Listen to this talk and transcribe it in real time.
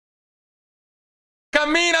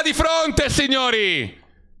cammina di fronte, signori!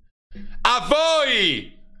 A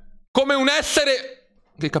voi! Come un essere...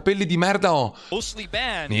 Che capelli di merda ho.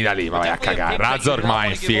 Vieni da lì, ma vai a cagare. Razor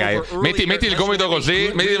mai, figa. Metti il gomito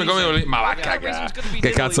così, metti il gomito così, ma va a cagare. Che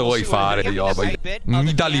cazzo vuoi fare, Yoba?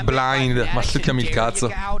 Nidali blind, ma secchiami il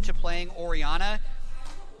cazzo.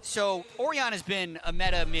 So Orion has been a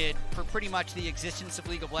meta mid for pretty much the existence of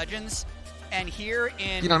League of Legends. And here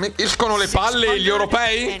in finalmente escono le palle gli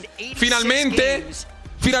europei? Finalmente?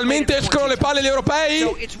 Finalmente escono le palle gli europei?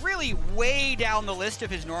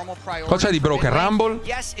 Qua c'è di Broken Rumble?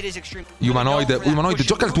 Umanoid,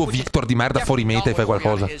 gioca il tuo Victor di merda fuori meta e fai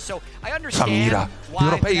qualcosa. Samira, gli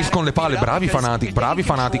europei escono le palle, bravi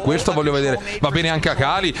Fnatic, questo voglio vedere. Va bene anche a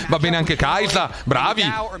Kali, va bene anche Kaisa, bravi.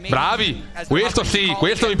 Questo sì,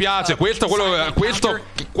 questo mi piace,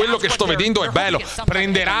 quello che sto vedendo è bello.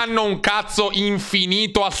 Prenderanno un cazzo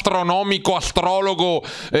infinito, astronomico, astrologo,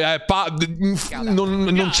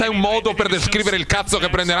 non c'è un modo per descrivere il cazzo che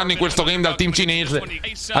prenderanno in questo game dal team cinese.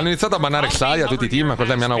 Hanno iniziato a bannare Xayah a tutti i team.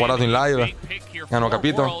 Cos'è? Mi hanno guardato in live? Hanno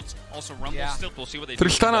capito?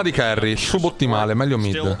 Tristana di carry, subottimale, meglio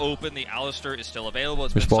mid.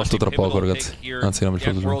 Mi sposto tra poco, ragazzi. Anzi, non mi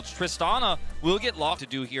sposto giù.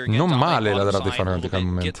 Non male la draft di Fnatic al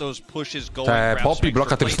momento. Cioè, Poppy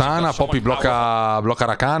blocca Tristana, Poppy blocca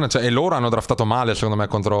Rakan. Cioè, e loro hanno draftato male, secondo me,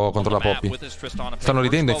 contro la Poppy. Stanno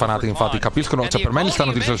ridendo i Fnatic, infatti. Capiscono. Cioè, per me li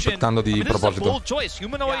stanno disaspettando di proposito.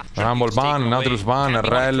 Rumble ban, Nautilus ban,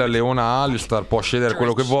 Rel, Leona, Alistar. Può scegliere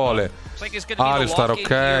quello che vuole. Alistar,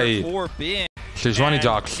 ok. Sejuani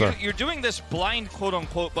Jax. You're doing this blind, quote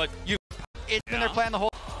unquote, but you. They're playing the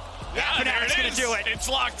whole. Yeah, there it is. It's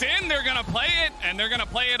locked in. They're gonna play it, and they're gonna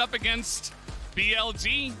play it up against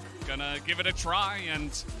BLG. Gonna give it a try,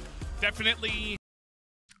 and definitely.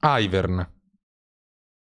 Ivern.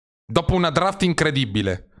 Dopo una draft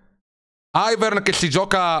incredibile. Ivern che si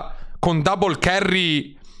gioca con double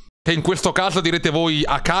carry, che in questo caso direte voi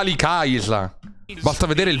Akali Kaisa. Basta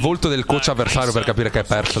vedere il volto del coach avversario per capire che è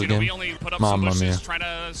perso il game. Mamma mia.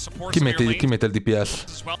 Chi mette il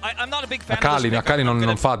DPS? Akali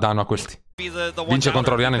non fa danno a questi. Vince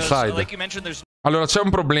contro Oriana inside. Allora c'è un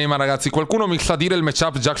problema, ragazzi. Qualcuno mi sa dire il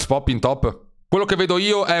matchup Jax Pop in top? Quello che vedo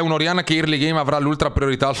io è un Oriana che early game avrà l'ultra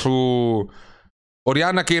priorità su...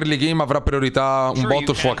 Oriana che early game avrà priorità un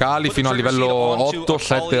botto su Akali fino a livello 8,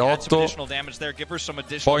 7, 8.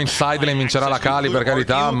 Poi in sidelane vincerà la Kali, per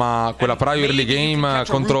carità, ma quella prior early game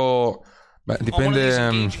contro... Beh,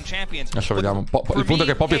 dipende... Adesso vediamo. Il punto è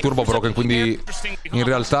che Poppy è turbo broken, quindi in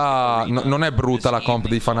realtà non è brutta la comp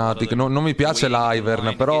di Fnatic. Non mi piace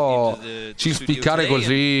l'Ivern, però ci spiccare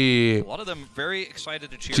così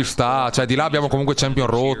ci sta. Cioè di là abbiamo comunque champion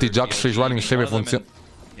roti, Jax e Sejuani insieme funziona.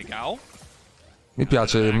 Mi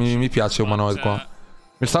piace Umanoid qua.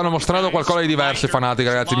 Mi stanno mostrando qualcosa di diverso i Fnatic,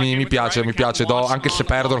 ragazzi. Mi piace. Anche se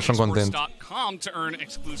perdono sono contento.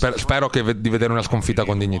 Spero di vedere una sconfitta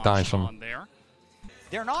con dignità, insomma.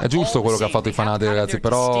 È giusto quello che ha fatto i Fnatic, ragazzi.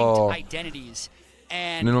 Però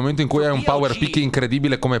nel momento in cui hai un power pick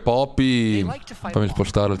incredibile come Poppy, fammi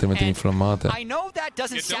spostare, altrimenti mi inflammate.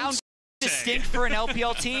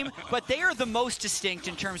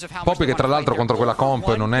 Poppy che tra l'altro contro quella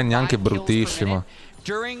comp non è neanche bruttissima.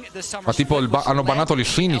 Ma tipo hanno bannato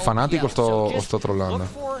Lissin i Fnatic o sto trollando?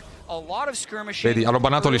 Vedi, hanno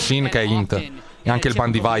bannato Lissin che è int. E anche il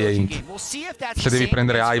ban di Vi è int. Se devi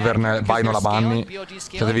prendere Ivern, Vi non la banni.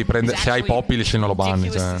 Se hai Poppy, Lissin non lo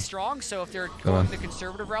banni. Cioè.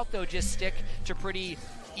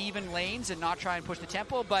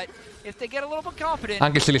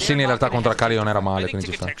 Anche se Lissin in realtà contro Akali non era male, quindi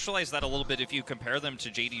ci sta.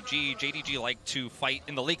 JDG like to fight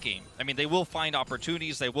in the late game. I mean, they will find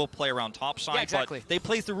opportunities, they will play around top side, but they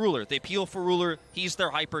play through ruler. They peel for ruler, he's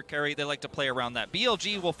their hyper carry, they like to play around that.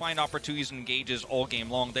 BLG will find opportunities and engages all game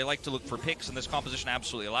long. They like to look for picks, and this composition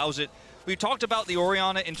absolutely allows it. We talked about the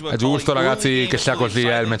Oriana into a... È giusto, ragazzi, che sia così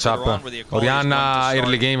il matchup. Oriana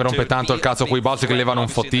early game rompe tanto il cazzo, quei boss che levano un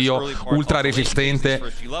fottio, ultra resistente,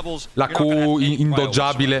 la Q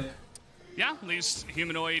indoggiabile. Yeah, at least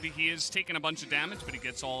Humanoid, he is taking a bunch of damage, but he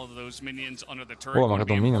gets all of those minions under the turret. Oh, ma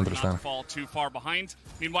che un minion, not fall too far behind.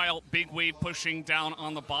 Meanwhile, big wave pushing down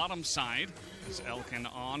on the bottom side. As Elkin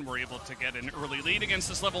on, we're able to get an early lead against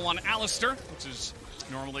this level 1 Alistar, which is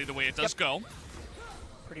normally the way it does go.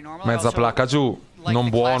 Mezza placca giù, non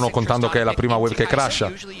buono contando che è la prima wave che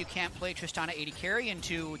crasha.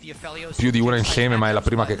 Più di una insieme, ma è la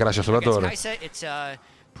prima che crasha sulla torre.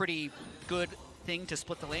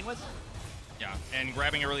 Yeah, and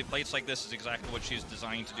grabbing early plates like this is exactly what she's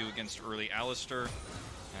designed to do against early Alistar.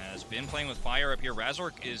 Has been playing with fire up here.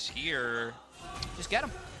 Razork is here. Just get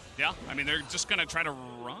him. Yeah, I mean, they're just going to try to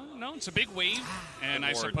run. No, it's a big wave, and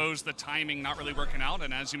I suppose the timing not really working out.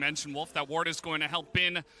 And as you mentioned, Wolf, that ward is going to help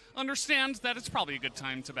Bin understand that it's probably a good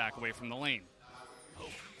time to back away from the lane.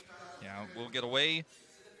 Yeah, we'll get away.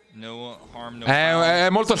 No harm, no è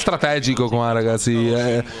molto strategico qua, ragazzi.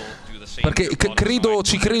 Perché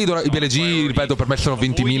ci credo, i BLG, ripeto, per me sono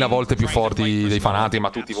 20.000 volte più forti dei Fnatic, ma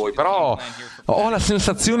tutti voi. Però ho la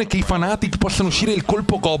sensazione che i Fnatic possano uscire il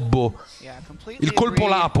colpo gobbo, il colpo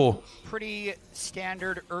lapo. Pretty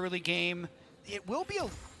standard early game. It will be a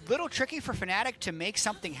little tricky for Fnatic to make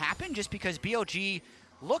something happen just because BLG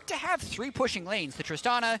look to have 3 pushing lanes. The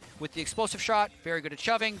Tristana with the explosive shot, very good at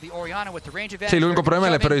shoving. The Orianna with the range advantage. Sì, l'unico problema è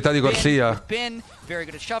le priorità di corsia. Bin, very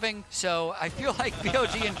good at shoving. So I feel like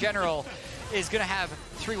BLG in general is going to have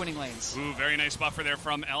 3 winning lanes. Ooh, very nice buffer there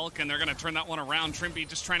from Elk, and they're going to turn that one around. Trimby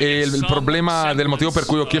just trying to E il problema del motivo per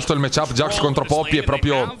cui ho chiesto il matchup Jax contro Poppy è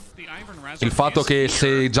proprio il fatto che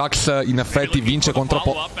se Jax in effetti vince contro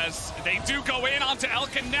Poppy...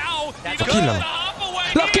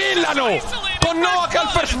 La killano! Con Noak al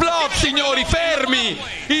first blood, signori, fermi!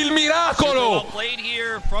 Il miracolo!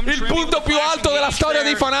 Il punto più alto della storia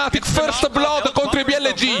dei Fnatic, first blood contro i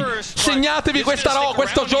BLG! Segnatevi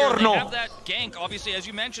questo giorno!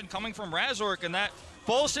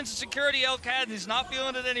 Full sense of security, Elcad, he's not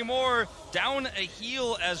feeling it anymore. Down a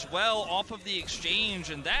heal as well off of the exchange,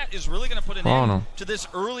 and that is really going to put an end to this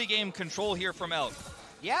early game control here from Elk.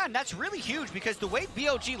 Yeah, and that's really huge because the way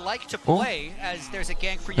BLG like to play, as there's a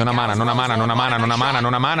gank for you. Non ha mana, non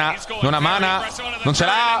ce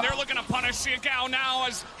l'ha.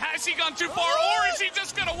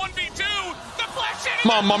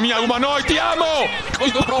 Mamma mia, Umanoid, ti amo!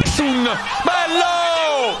 Robsun,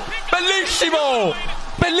 bello! Bellissimo!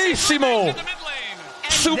 Bellissimo!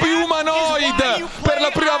 Subhumanoid! Per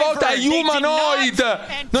la prima volta è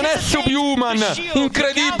humanoid! Non è subhuman!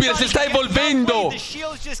 Incredibile, si sta evolvendo!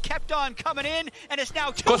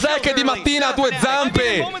 Cos'è che di mattina ha 2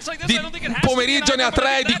 zampe? Di pomeriggio ne ha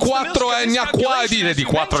 3, di 4 ne ha 4, di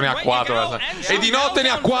 4 ne ha 4 e di notte ne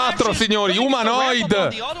ha 4, signori!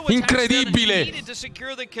 Humanoid! Incredibile!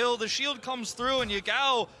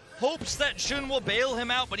 Hopes that Shun will bail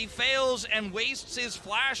him out, but he fails and wastes his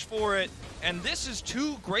flash for it. And this is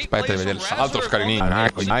 2 great plays from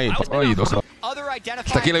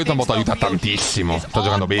Sta kill aiuta un botto, aiuta tantissimo. Sta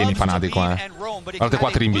giocando bene i Fnatic qua, Guardate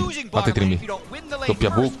qua Trimby, guardate Trimby.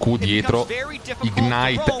 W, Q dietro,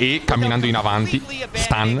 Ignite E camminando in avanti,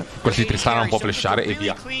 stun, questi Tristana non può flashare e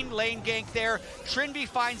via.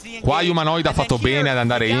 Qua Humanoid ha fatto bene ad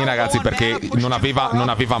andare in, ragazzi, perché non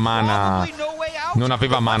aveva mana. Non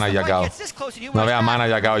aveva mana Yagao. Non aveva mana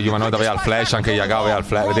Yagao, Humanoid aveva il flash, anche Yagao aveva il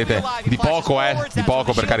flash. Vedete? Di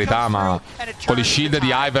poco per carità, ma con gli shield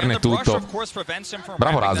di Ivern e tutto.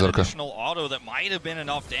 Bravo Razork.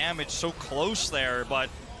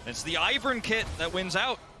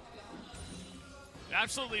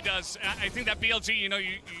 Absolutely does. I think that BLG, you know,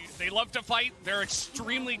 they love to fight. They're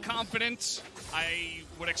extremely confident. I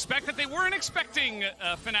would expect that they weren't expecting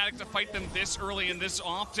Fnatic to fight them this early and this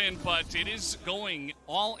often, but it is going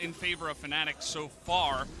all in favor of Fnatic so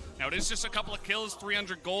far. Now, it is just a couple of kills,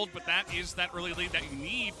 300 gold, but that is that early lead that you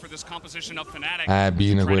need for this composition of Fnatic.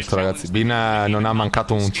 Bin questo, ragazzi. Bin non ha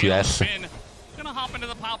mancato un CS. Gonna hop into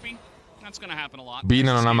the Poppy. Bin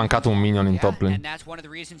non ha mancato un minion in top lane.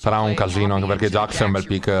 Sarà un casino anche perché Jax è un bel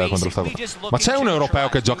pick contro il Stato. Ma c'è un europeo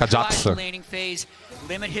che gioca Jax?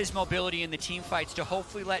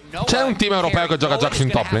 C'è un team europeo che gioca Jax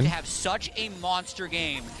in top lane?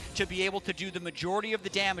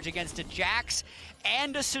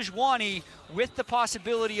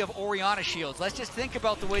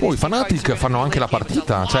 Oh, i Fnatic fanno anche la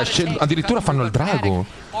partita, cioè addirittura fanno il drago.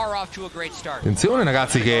 Attenzione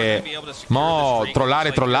ragazzi che mo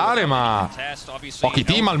trollare, ma pochi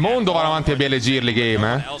team al mondo vanno avanti a BLG early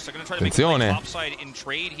game, Attenzione.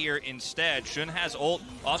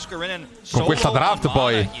 Con questa draft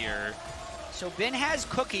poi. Se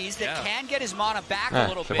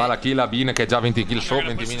va la kill a Bin che è già 20 kill sopra,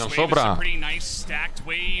 20 minion sopra.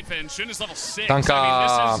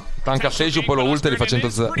 Tanca Seju, poi lo ult e li fa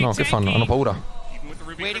 100. No, che fanno? Hanno paura.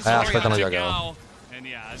 Aspettano Yagao.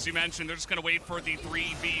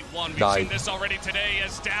 Dai.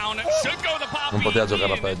 Non poteva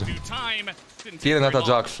giocarla peggio. Chi è andata a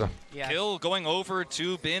Jax? Kill going over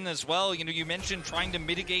to Bin as well. You know, you mentioned trying to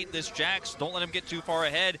mitigate this Jax. Don't let him get too far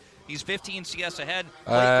ahead. He's 15 CS ahead.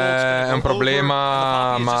 È un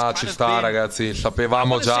problema, ma ci sta, ragazzi.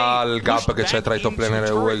 Sapevamo già il gap che c'è tra i top laner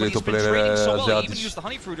EU e i top laner asiatici.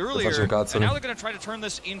 Non faccio un cazzo.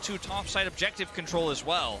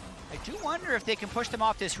 I do wonder if they can push them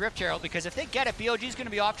off this Rift Herald, because if they get it, BOG is going to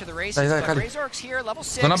be off to the races. But Razork's here, level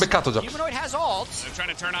 6. Non ha beccato già. Humanoid has ult. They're trying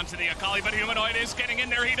to turn onto the Akali, but Humanoid is getting in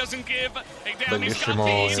there. He doesn't give a damn. Bellissimo.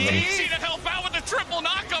 He's got the easy to help out with the triple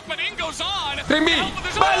knockup, but in goes on. Trimby!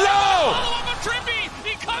 Bello!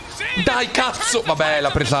 He comes in. Dai, cazzo! Vabbè,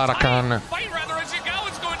 l'ha presa Rakan.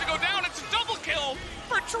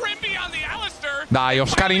 Dai,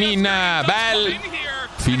 Oscarinin, bel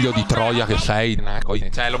figlio di Troia che sei.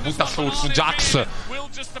 Cioè, lo butta su Jax. I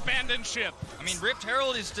mean, Rift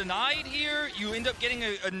Herald is denied here. You end up getting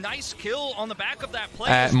a nice kill on the back of that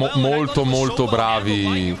play. Molto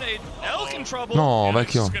bravi. No,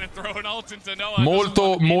 vecchio.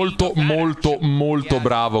 Molto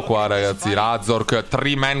bravo qua, ragazzi. Razork,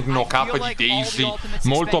 3-man knock-up di Daisy.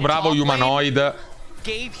 Molto bravo Humanoid.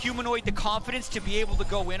 Gave Humanoid the confidence to be able to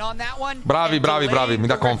go in on that one. Bravi, mi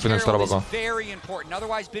dà confidence sta roba qua. Very important.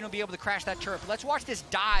 Otherwise, Ben will be able to crash that turret. Let's watch this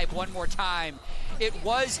dive one more time. It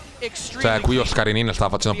was extremely. Cioè, qui Oscarinin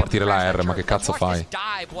stava facendo partire la R, ma che cazzo fai?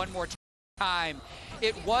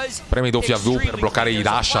 Premi W per bloccare i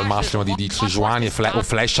dash al massimo di Sejuani o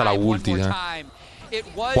flash alla ulti.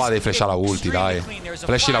 Qua devi flashare la ulti, dai.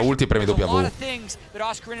 Flashi la ulti e premi W.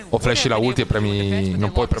 O flashi la ulti e premi.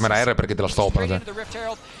 Non puoi premere R perché te la stoppano.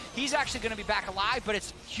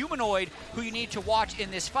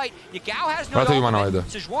 Guardate Humanoid.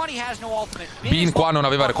 Bean qua non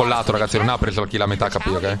aveva recollato, ragazzi. Non ha preso la kill a metà HP,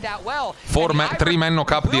 ok? 3-man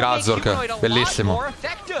knock-up di Razork. Bellissimo.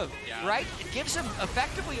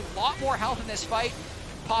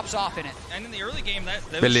 Pops off in it. And in the early game,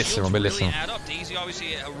 bellissimo. Really add up. Daisy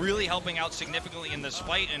obviously really helping out significantly in this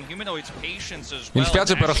fight, and Humanoid's patience as well. Mi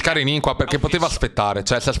dispiace per Oscarinin qua perché poteva aspettare.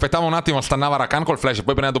 Cioè, se aspettava un attimo, stannava Rakan col flash e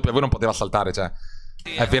poi prendeva W non poteva saltare. Cioè,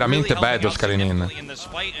 è veramente bad Oscarinin.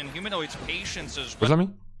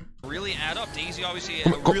 Scusami? Really add up. Daisy obviously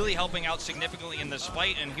really helping out significantly in this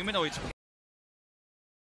fight, and Humanoid's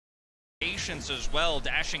patience as well,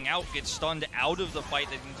 dashing out, gets stunned out of the fight,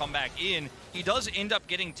 they can come back in. He does end up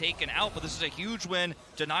getting taken out, but this is a huge win.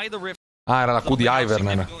 Deny the Rift. Ah, era la Q di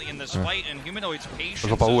Ivern.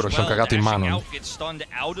 Ho paura, mi sono cagato in mano. Gets stunned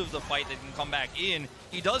out of the fight, they can come back in.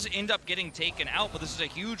 He does end up getting taken out, but this is a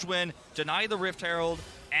huge win. Deny the Rift Herald,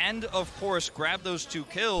 and of course, grab those 2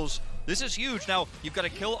 kills. This is huge. Now, you've got a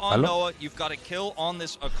kill on Noah, you've got a kill on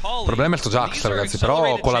this Akali. Il problema è sto Jax, ragazzi,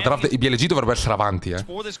 però con la draft i BLG dovrebbero essere avanti, Cioè,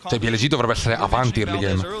 i BLG dovrebbero essere avanti early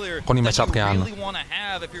game, con i matchup che hanno.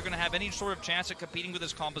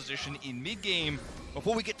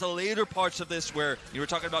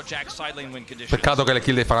 Peccato che le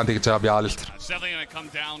kill dei Fnatic ce l'abbia Alistair.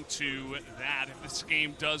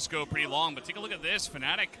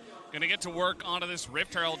 Gonna get to work onto this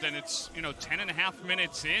Rift Herald, and it's, 10.5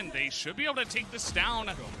 minutes in. They should be able to take this down.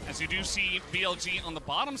 As you do see, BLG on the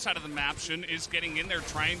bottom side of the map is getting in there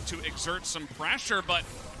trying to exert some pressure, but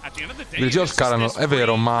at the end of the day, BLG scarano, è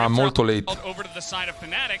vero, ma molto late. Over to the side of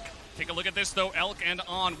Fnatic. Take a look at this though, Elk and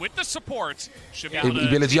On with the support. I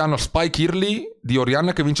BLG hanno Spike Early di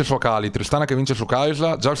Orianna che vince su Akali, Tristana che vince su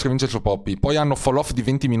Kai'Sa, Jax che vince su Poppy. Poi hanno fall off di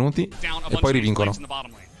 20 minuti e poi rivincono.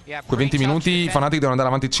 Quei 20 minuti Fnatic devono andare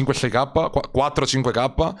avanti 5-6k,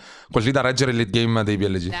 4-5k, così da reggere il late game dei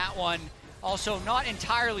BLG.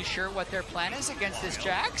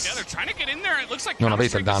 Non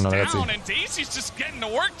avete il danno, ragazzi.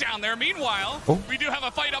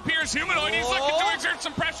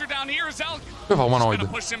 Dove fa Humanoid?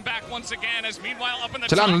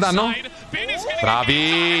 Ce l'hanno il danno?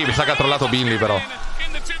 Bravi! Mi sa che ha trollato Binley però.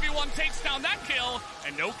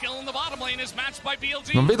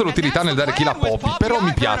 Non vedo l'utilità nel dare kill a Poppy, però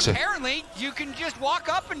mi piace.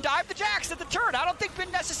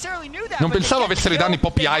 Non pensavo avessero i danni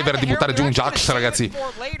Poppy Ivern di buttare giù un Jax, ragazzi.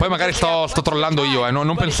 Poi magari sto trollando io,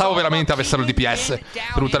 Non pensavo veramente avessero il DPS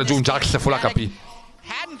per buttare giù un Jax full HP.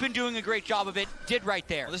 Been doing a great job of it, did right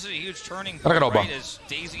there. Well, this is a huge turning point, right, as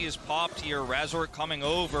Daisy is popped here, Razork coming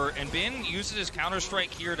over, and Ben uses his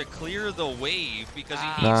counter-strike here to clear the wave because he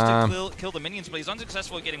needs to kill the minions, but he's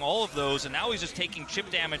unsuccessful at getting all of those, and now he's just taking chip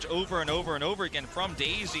damage over and over and over again from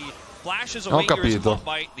Daisy. Flashes away here is caught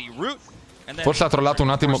by the root. Forse ha trollato un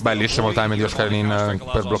attimo. Bellissimo il timing di Oscarin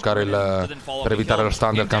per bloccare il. Per evitare lo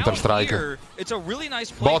stun del Counter Strike.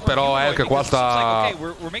 Bot però che qua sta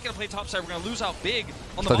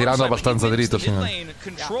tirando abbastanza dritto, signore.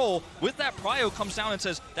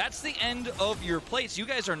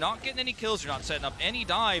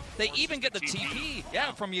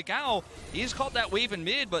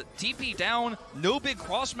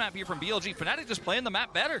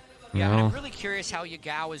 Yeah, I'm really curious how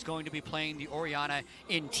Yagao is going to be playing the Orianna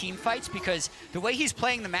in team fights because the way he's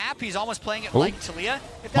playing the map, he's almost playing it like Talia.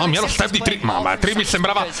 Mamma mia, lo step di Trivi. Mamma, Trivi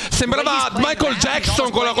sembrava Michael Jackson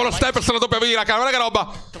con lo step sulla doppia via, guarda che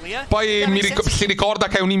roba. Poi si ricorda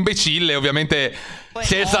che è un imbecille, ovviamente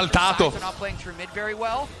si è esaltato.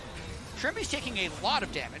 Trimby's taking a lot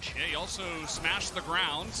of damage. Yeah, he also smashed the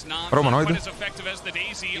ground. Not Humanoid. quite as effective as the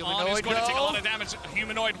Daisy. On is going to take a lot of damage.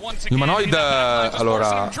 Humanoid once again. Humanoid,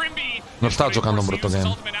 allora, non sta giocando un brutto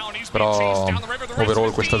game. Però,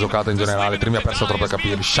 overall, questa giocata in generale, Trimby ha perso troppo a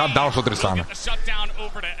capire. Shutdown su Tristana.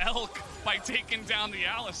 By taking down the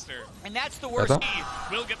Alistair. And that's the worst.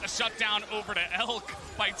 Will get the shutdown over to Elk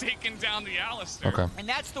by taking down the Alistair. Okay. And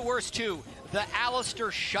that's the worst too. The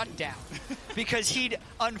Alistair shutdown. Because he'd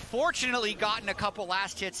unfortunately gotten a couple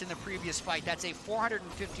last hits in the previous fight. That's a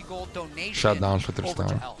 450 gold donation. Shutdown for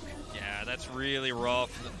Tristana. Yeah, that's really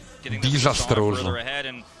rough. Disastroso.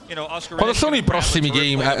 Quando sono i prossimi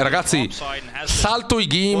game? Ragazzi, salto i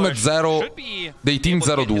game 0 dei team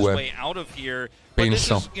 02.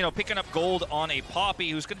 Penso.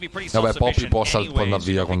 Vabbè, Poppy può andare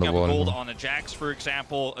via quando vuole.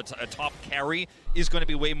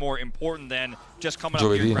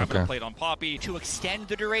 Giovedì, ok.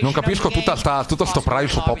 Non capisco tutto sto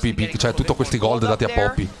price su Poppy, cioè tutti questi gold dati a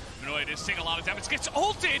Poppy. Che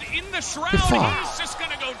fa? Ma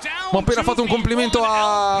ho appena fatto un complimento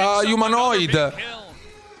a Humanoid.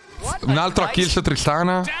 Un altro a kill su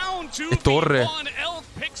Tristana. E Torre.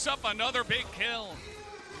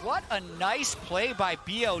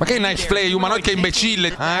 Ma che nice play, Humanoid che è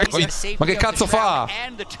imbecille. Ma che cazzo fa?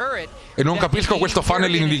 E non capisco questo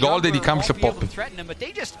funneling di gold e di Camps e Poppy.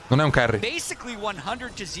 Non è un carry.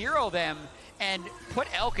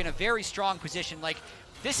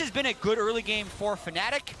 This has been a good early game for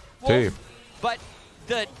Fnatic, Wolf, but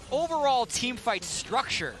the overall team fight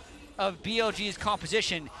structure of BLG's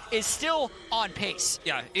composition is still on pace.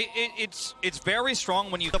 Yeah, it's very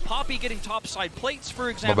strong when you the Poppy getting topside plates, for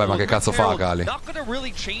example. Vabbè, ma che cazzo fa Kali? Not going to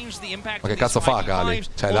really change the impact. Ma che cazzo fa Kali?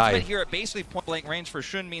 Cioè dai. Here at basically point blank range for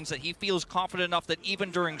Shun means that he feels confident enough that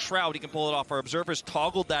even during Shroud he can pull it off. Our observers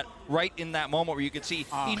toggled that right in that moment where you could see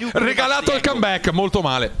he knew. Regalato il comeback, molto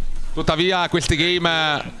male. Tuttavia questi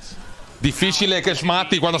game difficile che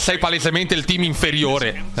smatti quando sei palesemente il team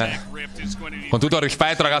inferiore. Con tutto il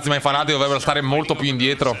rispetto, ragazzi, ma i Fnatic dovrebbero stare molto più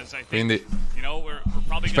indietro. Quindi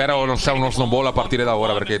spero non sia uno snowball a partire da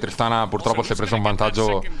ora, perché Tristana purtroppo si è preso un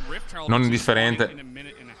vantaggio non indifferente.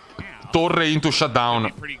 Torre into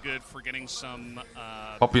shutdown.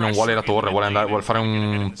 Poppy non vuole la torre, vuole fare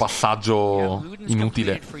un passaggio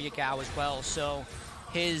inutile.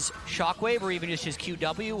 His shockwave or even just his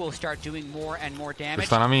QW will start doing more and more damage.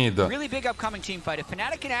 Questa è una mid. Really big upcoming team fight. If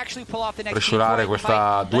Fnatic can actually pull off the next presciurare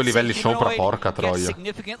questa due livelli sopra, porca troia.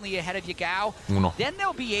 Significantly ahead of Yagao. Uno. Then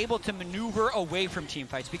they'll be able to maneuver away from team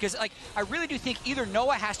fights because like I really do think either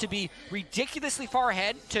Noah has to be ridiculously far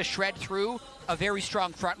ahead to shred through a very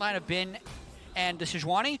strong front line of Bin and the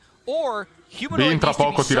Sejuani, or Bin tra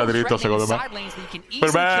poco tira dritto, secondo me.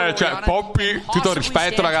 Per me, cioè, Poppy, tutto il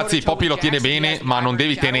rispetto, ragazzi, Poppy lo tiene bene, ma non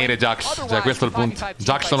devi tenere Jax. Cioè, questo è il punto.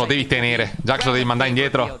 Jax lo devi tenere. Jax lo devi mandare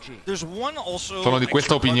indietro. Sono di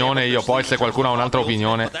questa opinione io, poi se qualcuno ha un'altra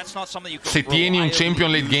opinione. Se tieni un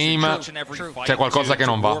champion late game, c'è qualcosa che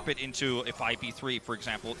non va.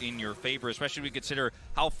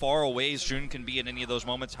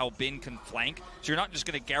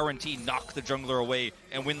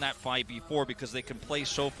 Because they can play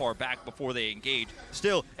so far back before they engage.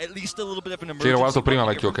 Still, at least a little bit of an emergency. Guardato prima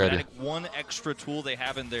vecchio carry. One extra tool they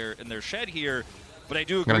have in their shed here. But I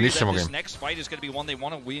do agree that this next fight is going to be one they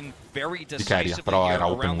want to win very decisively però era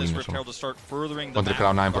around this win, Repel to start furthering the contro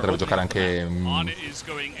Cloud9 potrebbe giocare anche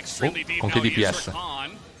con che DPS.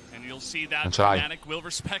 Non ce l'hai.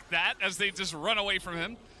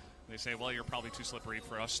 They say, well, you're probably too slippery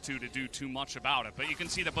for us to do too much about it. But you can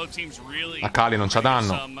see that both teams really Akali non c'ha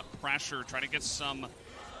danno.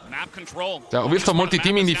 Ho visto molti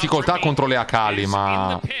team in difficoltà contro le Akali,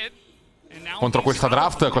 ma contro questa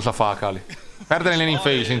draft cosa fa Akali? Perdere lane in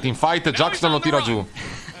phase, in team fight, Jackson lo tira giù.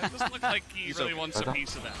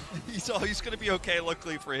 He's going to be okay,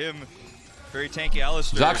 luckily for him.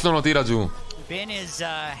 Jax non lo tira giù.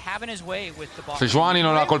 Sejuani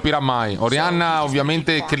non la colpirà mai. Orianna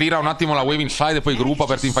ovviamente cleara un attimo la wave inside e poi gruppa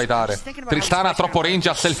per teamfightare. Tristana ha troppo range,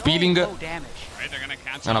 ha self-healing.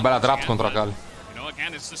 È una bella trap contro Akali.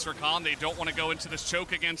 Again, it's this Rakan. They don't want to go into this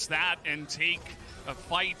choke against that and take a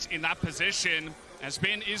fight in that position. As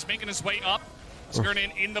Bin is making his way up. Skirnin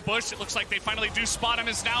in the bush. It looks like they finally do spot him.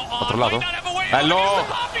 Is now on. Might not have a way. Bello.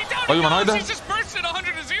 Oh, Humanoid. He's just bursted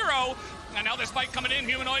 100-0. And now this fight coming in.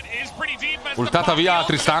 Humanoid is pretty deep. Ultata via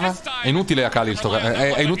Tristana. È inutile Akali sto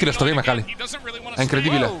game. È inutile sto game Akali. È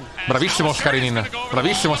incredibile. Bravissimo Skarinin.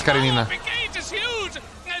 Bravissimo Skarinin.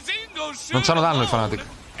 Non c'hanno danno i Fnatic.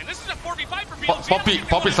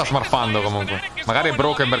 Poppy sta smurfando comunque. Magari è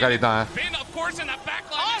broken per carità,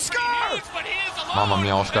 Mamma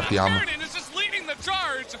mia, Oscar, ti amo.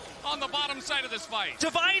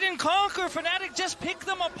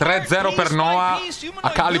 3-0 per Noah.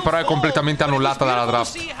 Akali però è completamente annullata dalla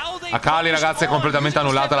draft. Akali, ragazzi, è completamente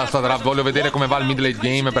annullata dalla sua draft. Voglio vedere come va il mid late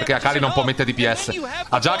game, perché Akali non può mettere DPS.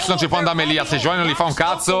 A Jax non ci può andare Melia. Se Joy non gli fa un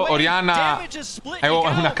cazzo. Orianna è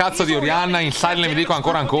una cazzo di Orianna. In silent vi dico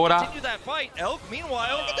ancora.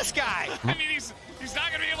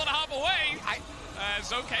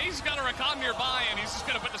 Okay, he's got a Rakan nearby, and he's just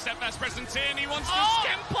going to put the steadfast presence in. He wants to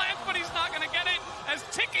skim plant, but he's not going to get it. As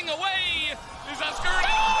ticking away is Oscar.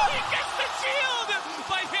 He gets the shield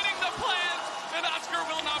by hitting the plant, and Oscar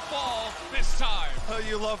will not fall this time. Oh,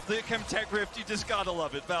 you love the Chemtech Rift. You just gotta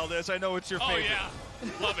love it, Valdez. I know it's your favorite. Oh,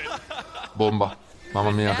 yeah. Love it. Bomba.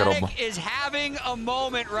 Mamma mia, che roba. is having a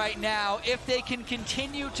moment right now. If they can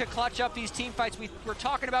continue to clutch up these team fights, we're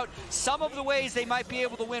talking about some of the ways they might be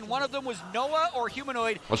able to win. One of them was Noah or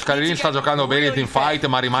Humanoid. Oscarini sta giocando bene in team fight,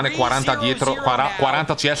 ma rimane 40 dietro,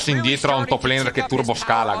 40 CS indietro a un top laner che turbo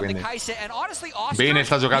scala, quindi. Bene,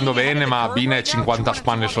 sta giocando bene, ma Bin è 50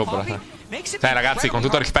 spanne sopra. Cioè, ragazzi, con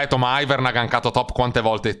tutto rispetto, ma Ivern ha gankato top quante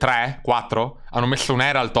volte? 3? 4? Hanno messo un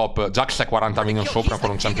era al top. Jax è 40 minion sopra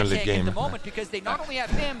con un champion late game.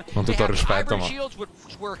 Con tutto il rispetto, ma...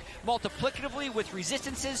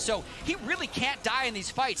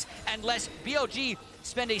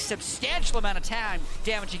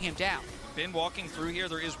 Been walking through here.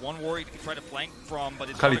 There is one warrior to try to flank from, but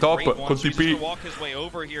it's Kali top col TP.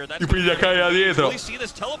 Ti piglia Kali da dietro.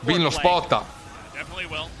 Bin lo spotta. Definitely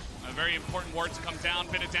will. A very important ward to come down.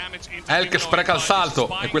 Bit of damage into Elk spreca il salto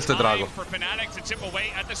e questo è Drago. For Fnatic to chip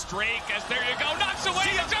away at the Drake as there you go. Knocks away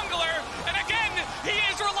the jungler. And again, he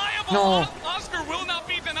is reliable. No. Oscar will not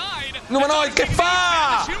be denied. Humanoid che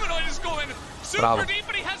fa? Humanoid is going super deep,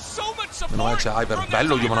 but he has so much support. Meno male c'è Ivern.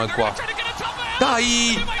 Bello Humanoid qua.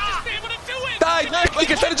 Dai! Dai,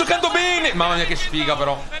 che stai giocando bene! Mamma mia che sfiga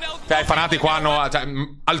però. Cioè i Fnatic qua hanno... Cioè,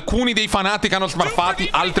 alcuni dei Fnatic hanno smurfati,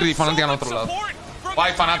 altri dei Fnatic hanno trollato. Qua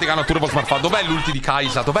i Fnatic hanno turbo smurfato. Dov'è l'ulti di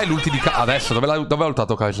Kaisa? Dov'è l'ulti di Kaisa? Adesso, dove ha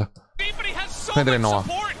ultato Kaisa? Prendere Noah.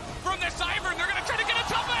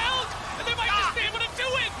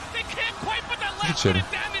 Che succede?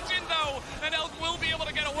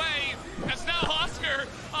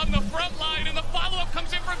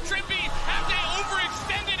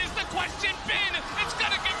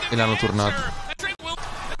 E l'hanno tornato.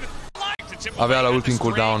 Aveva la ulti in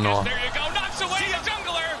cooldown, no?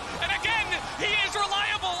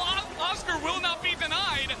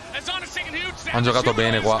 Hanno giocato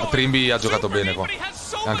bene qua. Trimby ha giocato bene qua.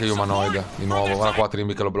 Anche Humanoid. Di nuovo. Guarda qua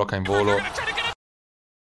Trimby che lo blocca in volo.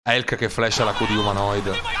 Elk che flasha la Q di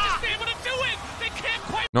Humanoid.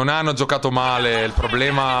 Non hanno giocato male. Il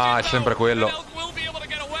problema è sempre quello.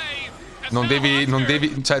 Non devi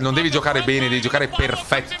giocare bene, devi giocare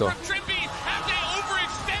perfetto.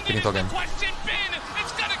 Finito game.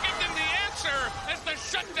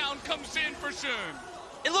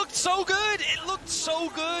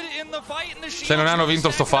 Se non hanno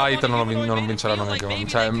vinto sto fight non vinceranno neanche.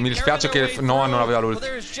 Cioè mi dispiace che Noah non aveva l'ulti.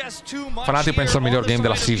 Fnatic penso al miglior game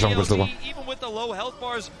della season questo qua.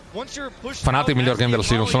 Fnatic miglior game della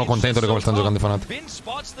season. Sono contento di come stanno giocando i Fnatic.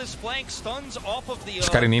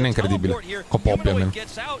 Scarinina incredibile. Con Poppy almeno.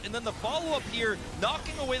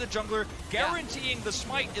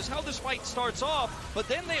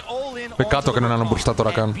 Peccato che non hanno burstato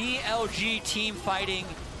Rakan.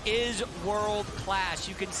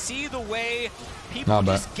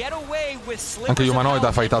 Vabbè. Anche Humanoid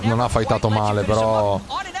non ha fightato male, però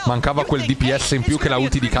mancava quel DPS in più che la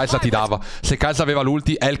ulti di Kaisa ti dava. Se Kaisa aveva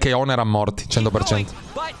l'ulti, Elk e On erano morti 100%.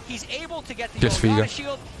 Che sfiga.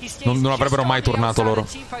 Non avrebbero mai tornato loro.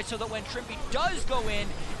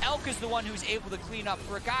 Elk is the one who's able to clean up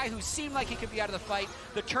for a guy who seemed like he could be out of the fight.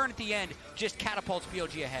 The turn at the end just catapults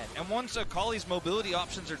BLG ahead. And once Akali's mobility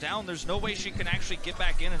options are down, there's no way she can actually get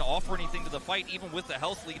back in and offer anything to the fight, even with the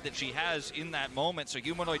health lead that she has in that moment. So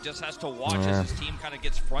Humanoid just has to watch as his team kind of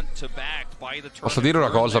gets front to back by the turn. Posso dire una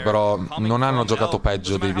cosa però, non hanno giocato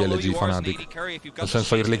peggio dei VLG Fnatic. Nel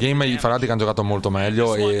senso, early game i Fnatic hanno giocato molto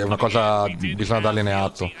meglio e è una cosa bisogna dargliene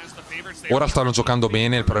atto. Ora stanno giocando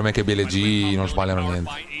bene, il problema è che BLG non sbagliano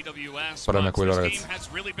niente. Il problema è quello, ragazzi.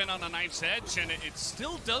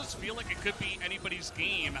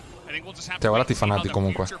 Cioè, guardate i Fnatic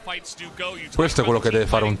comunque. Questo è quello che deve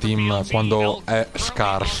fare un team quando è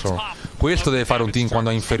scarso. Questo deve fare un team quando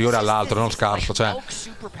è inferiore all'altro, non scarso. Cioè,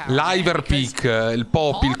 l'Iver Peak, il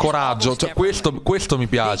Pop, il coraggio. Cioè, questo mi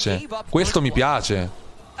piace. Questo mi piace.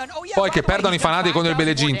 Poi che perdano i Fnatic contro il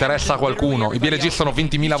BLG interessa a qualcuno. I BLG sono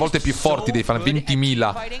 20.000 volte più forti dei Fnatic.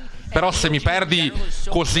 20.000. Però se mi perdi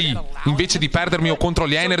così, invece di perdermi o contro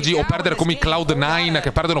gli Energy o perdere come i Cloud9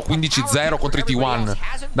 che perdono 15-0 contro i T1.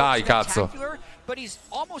 Dai, cazzo.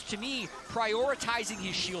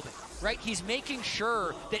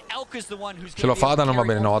 Se lo fa Adam non va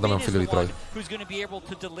bene. No, Adam è un figlio di Troia.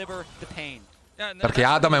 Perché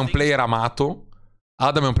Adam è un player amato.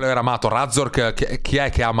 Adam è un player amato. Razork, chi è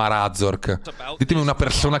che ama Razork? Ditemi una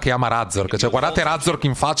persona che ama Razork. Cioè, guardate Razork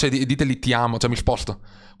in faccia e diteli ti amo. Cioè, mi sposto.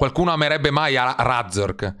 Qualcuno amerebbe mai a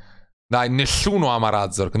Razork? Dai, nessuno ama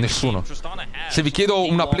Razork, nessuno. Se vi chiedo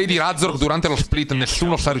una play di Razork durante lo split,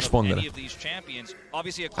 nessuno sa rispondere.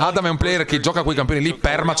 Adam è un player che gioca quei campioni lì,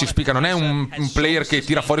 perma, ci spica. Non è un player che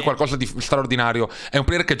tira fuori qualcosa di straordinario. È un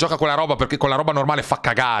player che gioca quella roba perché con la roba normale fa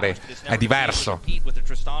cagare. È diverso.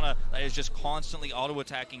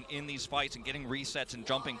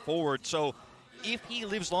 If he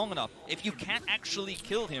lives long enough, if you can't actually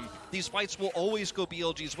kill him, these fights will always go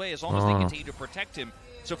BLG's way as long as they continue to protect him.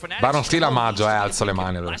 So Fnatic Baron Steel a maggio, alzo le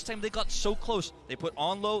mani. Last time they got so close, they put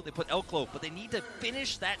on low, they put elk low, but they need to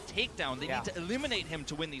finish that takedown. They need to eliminate him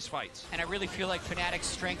to win these fights. And I really feel like Fnatic's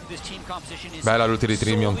strength of this team composition is bella l'ulti di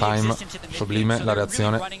Trimmy on time, sublime la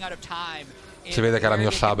reazione. Si vede che era il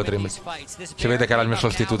mio sub, Trimmy. Si vede che era il mio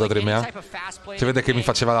sostituto, Trimmy, eh? Si vede che mi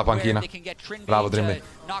faceva la panchina. Bravo, Trimmy.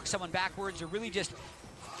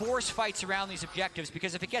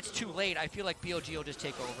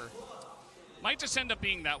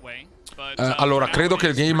 Allora, credo che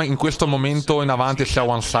il game in questo momento in avanti sia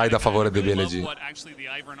one side a favore dei BLG.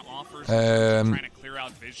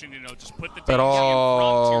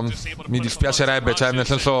 Però mi dispiacerebbe, cioè nel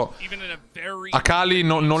senso Akali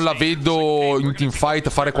non la vedo in teamfight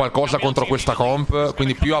fare qualcosa contro questa comp,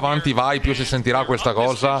 quindi più avanti vai più si sentirà questa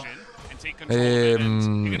cosa.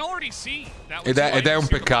 Ed è un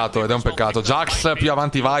peccato, Jax più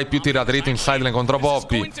avanti vai più tira dritto in sideline contro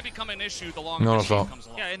Poppy. Non lo so.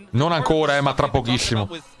 Non ancora, ma tra pochissimo.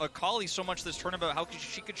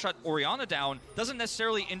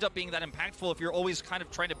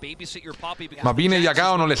 Ma Bine e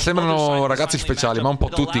Yagao non le sembrano ragazzi speciali, ma un po'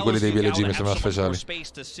 tutti quelli dei BLG mi sembrano speciali.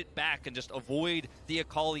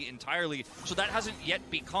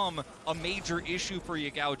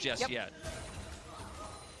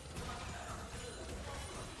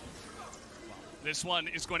 This one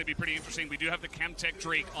is going to be pretty interesting. We do have the Chemtech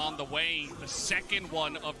Drake on the way, the second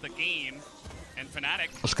one of the game. And Fnatic.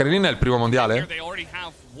 Oscarini è il primo mondiale? O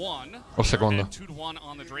il secondo? 2-1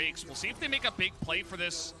 on the Drakes. We'll see if they make a big play for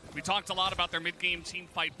this. We talked a lot about their mid-game team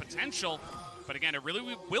fight potential. But again, it really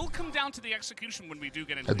will come down to the execution when we do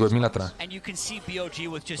get into È 2003.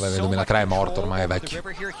 Beh, 2003 è morto, ormai è vecchio.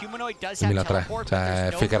 2003.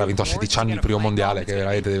 Cioè, Faker ha vinto a 16 anni il primo mondiale, che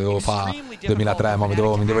veramente devo fare 2003, ma mi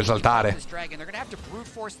devo esaltare.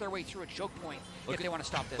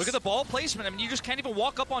 Look at the ball placement. I mean, you just can't even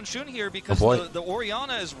walk up on Shun here because the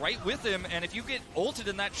Orianna is right with him, and if you get ulted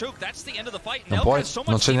in that choke, that's the end of the fight.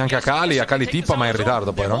 Non c'è neanche Akali tippa, ma è in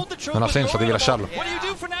ritardo poi, no? Non ha senso, devi lasciarlo. What do you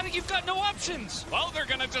do, Fnatic? You've got no options.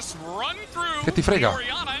 Che ti frega?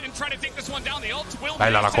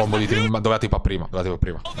 Bella la combo di Trim, doveva tippa prima. Non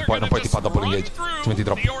puoi tippare dopo l'engage, ci metti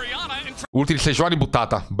troppo. Ultimi 6 giorni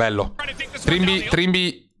buttata, bello.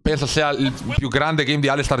 Trimby penso sia il più grande game di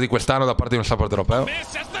Alistar di quest'anno da parte di un support europeo.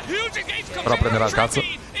 Però prenderà il cazzo.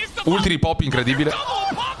 Ultimi pop incredibile.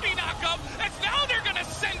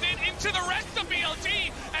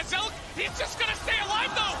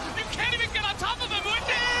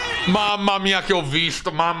 Mamma mia che ho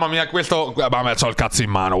visto, mamma mia, questo... Mamma, c'ho il cazzo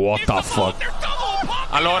in mano, what the fuck.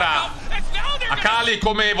 Allora, Akali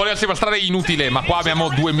come volersi mostrare inutile, ma qua abbiamo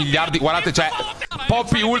 2 miliardi, guardate, cioè...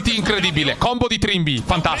 Poppy ulti incredibile. Combo di Trimby,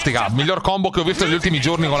 fantastica. Miglior combo che ho visto negli ultimi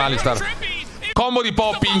giorni con Alistar. Combo di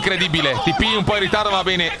Poppy incredibile. TP un po' in ritardo, va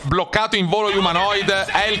bene. Bloccato in volo Humanoid.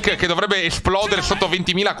 Elk che dovrebbe esplodere sotto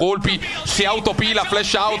 20.000 colpi. Si autopila,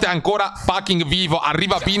 flash out e ancora fucking vivo.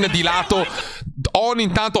 Arriva Bin di lato. On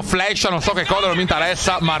intanto flash, non so che cosa, non mi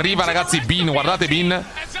interessa. Ma arriva ragazzi Bin, guardate Bin.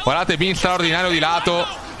 Guardate Bin straordinario di lato.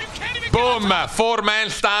 Boom, 4-man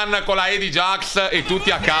stun con la E di Jax e tutti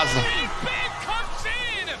a casa.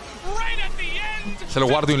 Se lo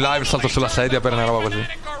guardo in live salto sulla sedia per una roba così.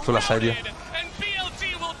 Sulla sedia.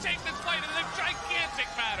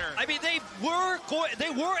 They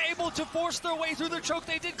were able to force their way through the choke.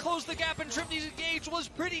 They did close the gap, and Tripty's engage was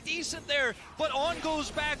pretty decent there. But On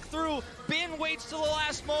goes back through. Bin waits till the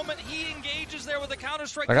last moment. He engages there with a counter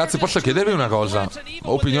strike. Ragazzi, posso chiedervi una cosa?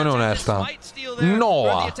 Opinione onesta.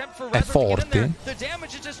 Noah è forte?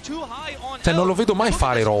 Cioè, non lo vedo mai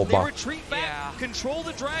fare roba.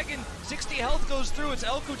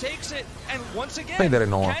 Prendere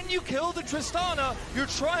Noah. Can you kill the Tristana?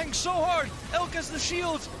 You're trying so hard. Elk has the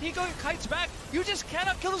shields. He kites back. You just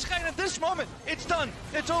cannot kill this guy at this moment. It's done.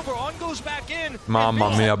 It's over. On goes back in. Mamma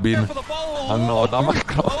mia, Bin. Ah no, dammi il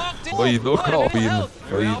crop. Bin.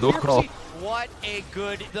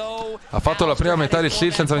 Ha fatto la prima metà del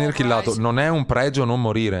shield senza venire killato. Non è un pregio non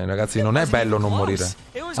morire, ragazzi. Non è bello non morire.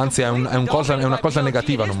 Anzi, è una cosa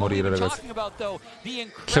negativa non morire, ragazzi.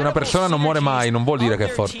 Se una persona non muore mai, non vuol dire che è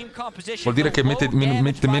forte. Vuol dire che mette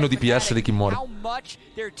meno DPS di chi muore.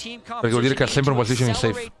 Perché vuol dire che ha sempre un position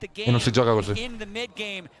safe. E non si gioca così.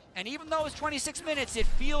 And even though it's 26 minutes, it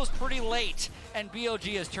feels pretty late, and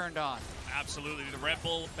BLG has turned on. Absolutely, the Red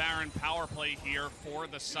Bull Baron power play here for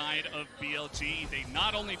the side of BLG. They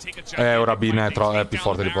not only take a jump. Ora Bin è più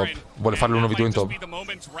forte di Pop. Vuole fare l'1v2 in top.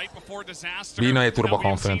 Bin è turbo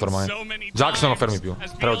confident ormai. Jax non lo fermi più.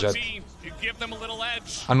 3 oggetti.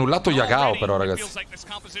 Annullato Yagao però, ragazzi.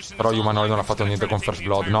 Però Humanoid non ha fatto niente con First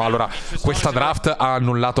Blood. No, allora, questa draft ha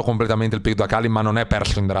annullato completamente il pick da Kali, ma non è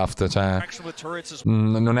perso in draft. Cioè,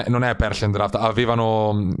 non è perso in draft.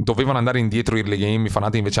 Dovevano andare indietro early game. I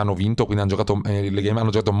Fnatic invece hanno vinto, quindi hanno giocato early game,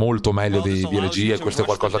 hanno giocato molto meglio di BLG, e questo è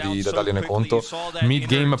qualcosa da dargliene conto. Mid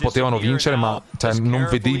game potevano vincere, ma cioè, non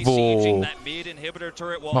vedevo.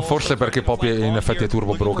 Ma forse perché Poppy in effetti è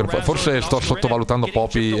turbo broken. Forse sto sottovalutando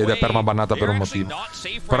Poppy ed è permabannata per un motivo.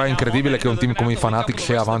 Però è incredibile che un team come i Fnatic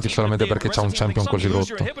sia avanti solamente perché c'ha un champion così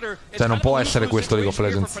rotto. Cioè non può essere questo League of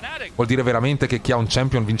Legends. Vuol dire veramente che chi ha un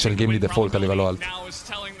champion vince il game di default a livello alto.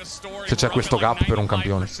 Se c'è questo gap per un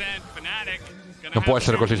campione. Non può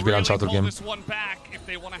essere così sbilanciato il game.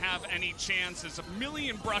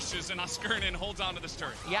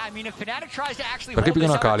 Perché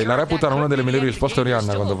pigliano a Kali? La reputano una delle migliori risposte a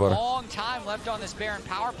Orianna, a quanto pare.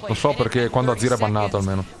 Non so perché quando Azir è bannato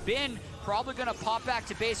almeno. Probably gonna pop back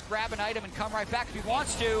to base, grab an item and come right back if he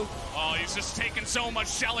wants to. Oh, he's just taking so much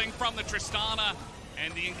shelling from the Tristana.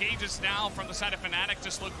 And the engages now from the side of Fnatic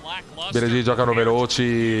just look lackluster. BLG giocano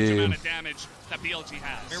veloci.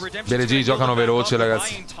 BLG giocano veloci,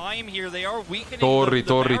 ragazzi. Torri,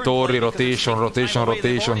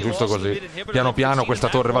 rotation, giusto così. Piano piano questa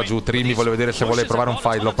torre va giù. Trimmy vuole vedere se vuole provare un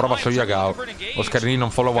fight. Lo prova su Yagao. Oscarini non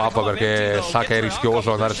follow up perché sa che è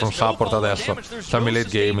rischioso andare su un support adesso. Siamo in late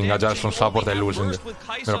gaming, a già su un support è losing.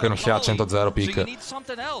 Spero che non sia a 100-0 pick.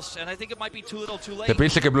 Se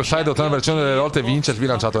pensi che Blue Side 80% delle volte vince, è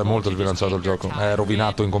sbilanciato, è molto sbilanciato il gioco. È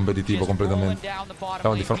rovinato in competitivo completamente.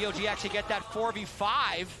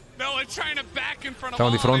 Siamo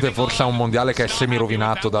di fronte forse a un mondiale che è semi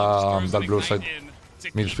rovinato dal Blue Side.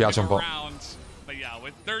 Mi dispiace un po'.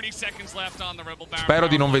 Spero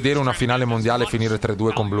di non vedere una finale mondiale finire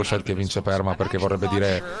 3-2 con Blue Side che vince Perma, perché vorrebbe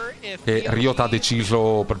dire che Riot ha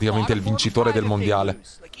deciso praticamente il vincitore del mondiale.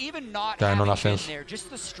 Cioè non ha senso.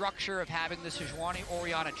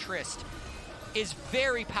 Is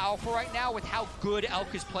very powerful right now with how good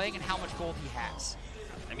Elk is playing and how much gold he has.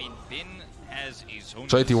 I mean, Bin has his own.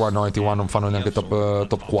 Cioè i T1 no, i T1 non fanno neanche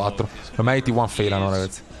top 4. Per me i T1 failano,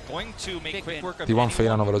 ragazzi. T1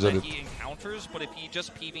 failano, ve l'ho già detto.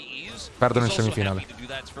 Perdono in semifinale.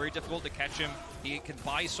 He can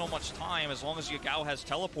buy so much time as long as Yagao has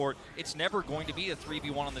teleport. It's never going to be a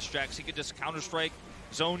 3v1 on this Jax. He could just counter-strike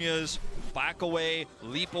Zhonya's, back away,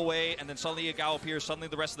 leap away, and then suddenly Yagao appears, suddenly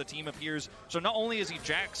the rest of the team appears. So not only is he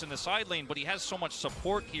Jax in the side lane, but he has so much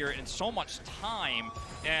support here and so much time.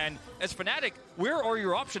 And as Fnatic, where are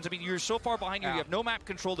your options? I mean, you're so far behind you, you have no map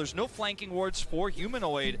control, there's no flanking wards for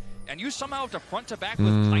Humanoid, and you somehow have to front to back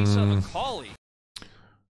with Kaisa and Kali.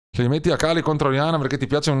 Se li metti a Kali contro Orianna perché ti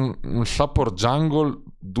piace un support jungle,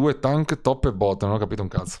 2 tank, top e bot, non ho capito un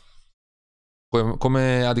cazzo.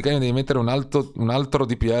 Come AD Carry devi mettere un altro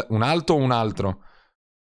DPS, un alto o un altro?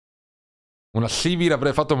 Una Sivir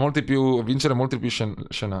avrebbe fatto vincere molti più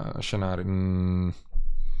scenari.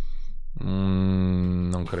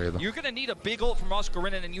 Non credo. You're gonna need a big ult from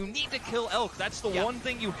Oscarinen and you need to kill Elk. That's the one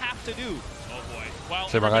thing you have to do.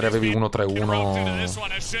 Se magari avevi 1-3-1,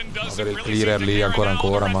 magari il clearer lì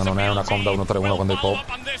ancora, ma non è una com da 1-3-1 quando hai pop.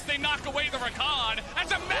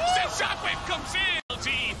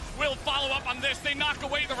 Will follow up on this. They knock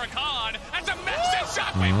away the Rakan as a massive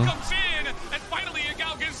shockwave comes in, and finally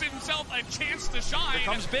Yagao gives himself a chance to shine. Here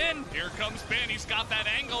comes Ben. Here comes Ben. He's got that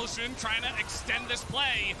angle soon, trying to extend this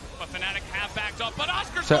play, but Fnatic have backed up. But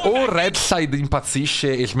Oscar's cioè, o Red Side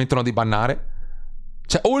impazzisce e smettono di bannare.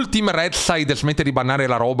 Cioè, o il team Red Side smette di bannare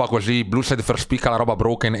la roba così, Blue Side first pick la roba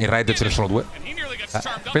broken e Red ce ne sono due.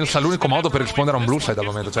 Pensa all'unico modo per rispondere a un Blue Side al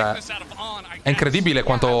momento, cioè è incredibile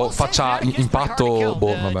quanto faccia impatto.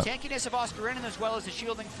 Boh, vabbè.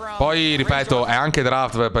 Poi ripeto, è anche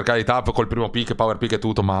draft, per carità, col primo pick, power pick e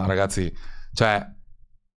tutto, ma ragazzi, cioè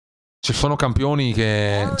ci sono campioni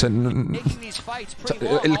che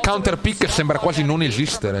il counter pick sembra quasi non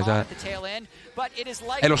esistere, cioè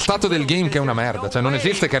è lo stato del game che è una merda. Cioè non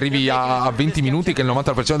esiste che arrivi a 20 minuti che il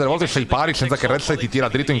 90% delle volte sei pari senza che il Red Side ti tira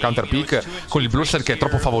dritto in counter pick, con il Blue Side che è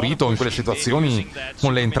troppo favorito in quelle situazioni,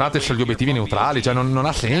 con le entrate sugli obiettivi neutrali. Cioè non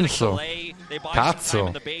ha senso.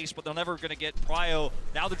 Cazzo.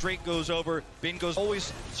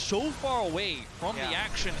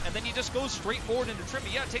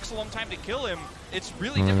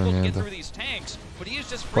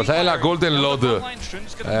 Cos'è la Golden Load?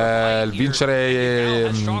 Il vincere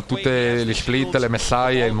tutte le split, le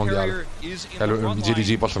messaie e il mondiale. I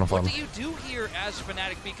GDG possono farlo.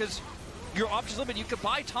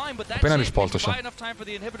 Appena risposto, sì.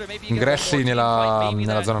 Ingressi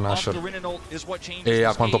nella zona Nashor. E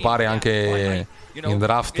a quanto pare anche in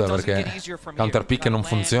draft, perché counter pick non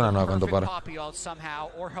funzionano a quanto pare.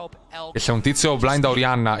 E se un tizio blind a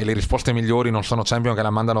Orianna e le risposte migliori non sono champion che la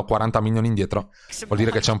mandano 40 minion indietro, vuol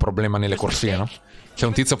dire che c'è un problema nelle corsie, no? Se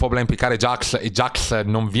un tizio può blind piccare Jax e Jax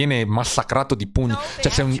non viene massacrato di pugni, cioè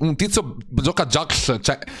se un tizio gioca Jax,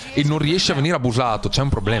 cioè, e non riesce a venire abusato, c'è un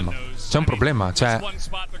problema. C'è un problema, cioè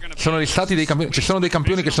sono gli stati dei campioni. Ci sono dei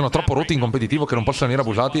campioni che sono troppo rotti in competitivo, che non possono venire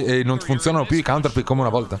abusati e non funzionano più i counterpick come una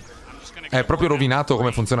volta. È proprio rovinato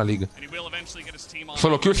come funziona la League.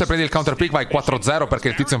 Solo Q se prendi il counterpick vai 4-0 perché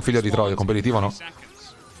il tizio è un figlio di Troia, competitivo no.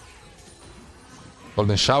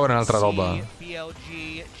 Golden Shower è un'altra roba.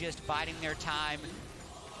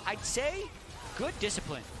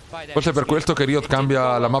 Forse è per questo che Riot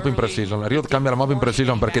cambia la map in pre-season. Riot cambia la map in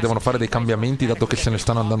pre-season perché devono fare dei cambiamenti dato che se ne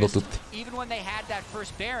stanno andando tutti. Mi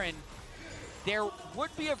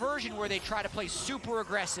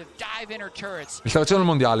sta facendo il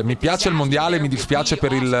mondiale. Mi piace il mondiale, mi dispiace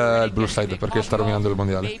per il Blue Side perché sta rovinando il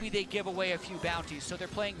mondiale.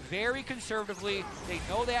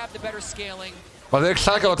 Guarda,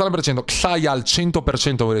 Xayah che all'80%. Xayah al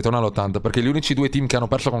 100% vuole ritornare all'80%. Perché gli unici due team che hanno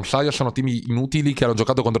perso con Xayah sono team inutili che hanno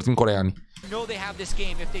giocato contro team coreani.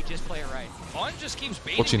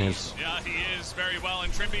 O cinesi.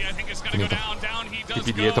 Finito.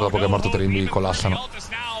 Tipi dietro dopo che è morto Trimby collassano.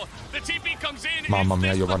 Mamma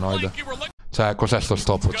mia, Jovanoid. Cioè, cos'è sto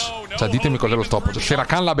stopwatch? Cioè, ditemi cos'è lo stopwatch. Se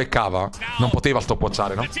Rakan la beccava, non poteva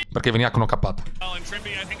stopwatchare, no? Perché veniva con una cappata.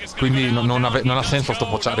 Quindi non ha senso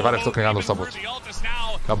stopwatchare. Arrivare sto creando stopwatch.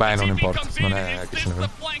 Vabbè, non importa. Non è che se ne frega.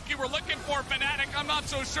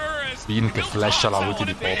 Finn che flasha la ulti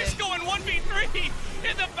di pop.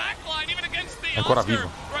 È ancora vivo.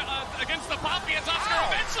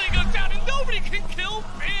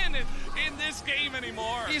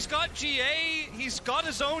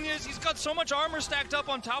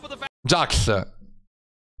 Jax,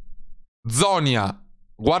 Zonia,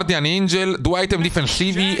 Guardian Angel, 2 item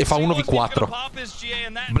difensivi e fa 1v4.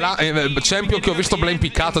 Champion che ho visto blame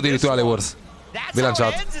piccato addirittura alle Wars.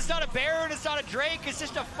 Bilanciato.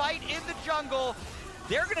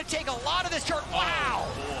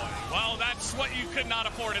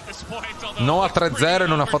 No a 3-0 e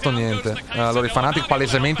non ha fatto niente. Allora i Fnatic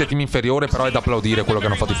palesemente team inferiore, però è da applaudire quello che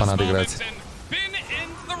hanno fatto i Fnatic, grazie.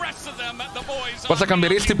 Cosa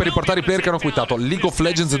cambieresti per riportare i player che hanno quittato League of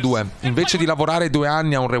Legends 2? Invece di lavorare 2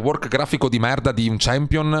 anni a un rework grafico di merda di un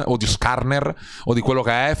champion o di Skarner o di quello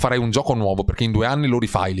che è, farei un gioco nuovo, perché in 2 anni lo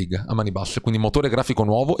rifai League a mani basse, quindi motore grafico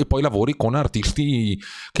nuovo e poi lavori con artisti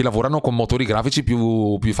che lavorano con motori grafici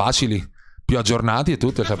più facili, più aggiornati e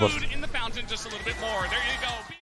tutto, cioè,